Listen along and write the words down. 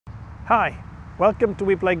Hi, welcome to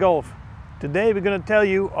We Play Golf. Today we're going to tell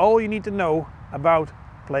you all you need to know about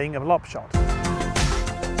playing a lob shot.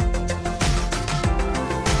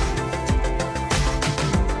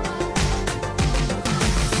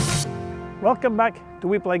 Welcome back to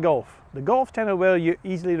We Play Golf, the golf channel where you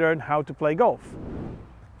easily learn how to play golf.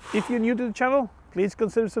 If you're new to the channel, please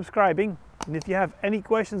consider subscribing, and if you have any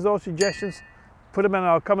questions or suggestions, put them in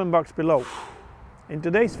our comment box below. In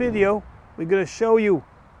today's video, we're going to show you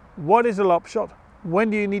what is a lob shot, when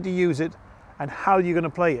do you need to use it, and how you're going to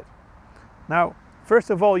play it. Now, first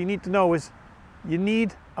of all, you need to know is you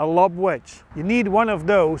need a lob wedge. You need one of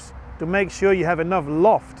those to make sure you have enough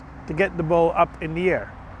loft to get the ball up in the air.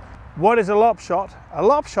 What is a lob shot? A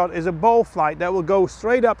lob shot is a ball flight that will go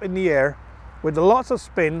straight up in the air with lots of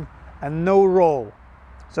spin and no roll.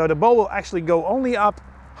 So the ball will actually go only up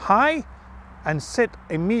high and sit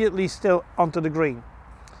immediately still onto the green.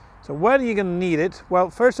 So where are you going to need it?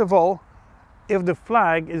 Well, first of all, if the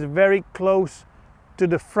flag is very close to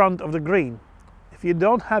the front of the green. If you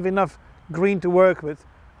don't have enough green to work with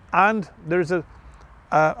and there's a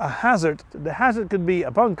hazard, the hazard could be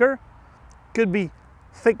a bunker, could be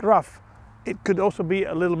thick rough, it could also be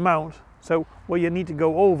a little mound, so where you need to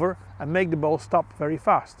go over and make the ball stop very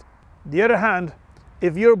fast. The other hand,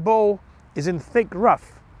 if your ball is in thick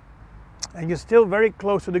rough and you're still very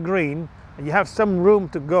close to the green and you have some room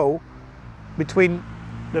to go between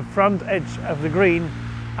the front edge of the green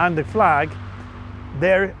and the flag,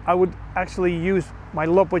 there I would actually use my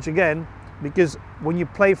lob wedge again, because when you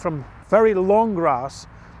play from very long grass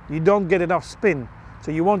you don't get enough spin,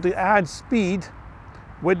 so you want to add speed.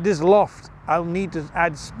 With this loft I'll need to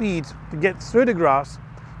add speed to get through the grass,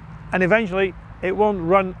 and eventually it won't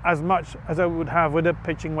run as much as I would have with a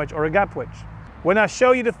pitching wedge or a gap wedge. When I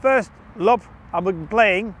show you the first lob I'll be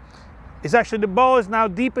playing, it's actually the ball is now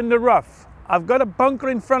deep in the rough. I've got a bunker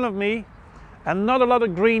in front of me and not a lot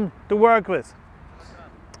of green to work with.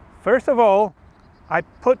 First of all, I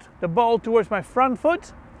put the ball towards my front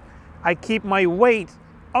foot. I keep my weight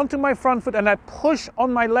onto my front foot and I push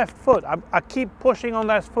on my left foot. I keep pushing on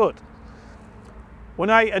that foot.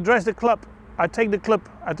 When I address the club, I take the club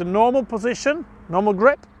at the normal position, normal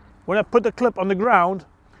grip. When I put the club on the ground,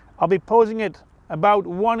 I'll be posing it about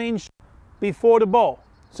 1 inch before the ball.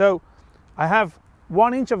 So I have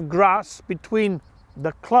 1 inch of grass between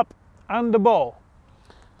the club and the ball.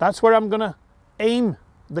 That's where I'm gonna aim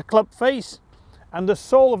the club face, and the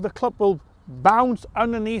sole of the club will bounce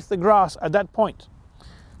underneath the grass at that point.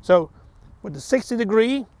 So with the 60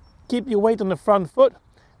 degree, keep your weight on the front foot.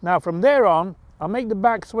 Now from there on, I'll make the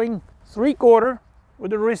back swing 3/4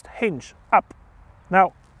 with the wrist hinge up.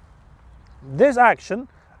 Now this action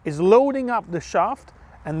is loading up the shaft,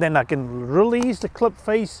 and then I can release the club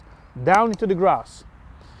face down into the grass.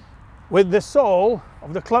 With the sole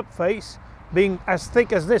of the club face being as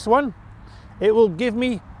thick as this one, it will give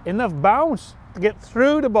me enough bounce to get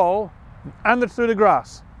through the ball and through the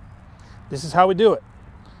grass. This is how we do it.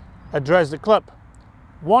 Address the club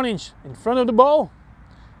 1 inch in front of the ball,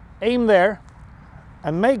 aim there,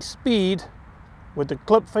 and make speed with the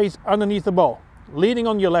club face underneath the ball, leaning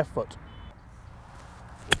on your left foot.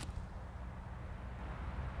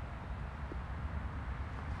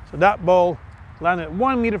 So that ball landed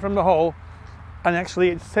 1 meter from the hole, and actually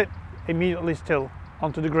it sit immediately still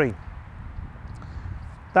onto the green.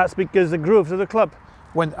 That's because the grooves of the club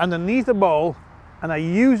went underneath the ball, and I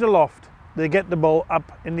use a loft to get the ball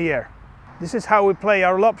up in the air. This is how we play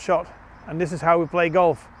our lob shot, and this is how we play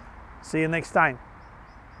golf. See you next time.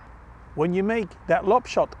 When you make that lob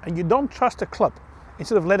shot and you don't trust the club,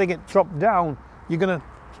 instead of letting it drop down, you're gonna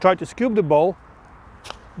try to scoop the ball.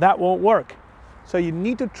 That won't work. So you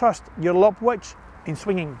need to trust your lob wedge in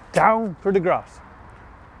swinging down through the grass.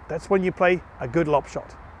 That's when you play a good lob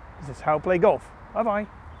shot. This is how I play golf. Bye bye.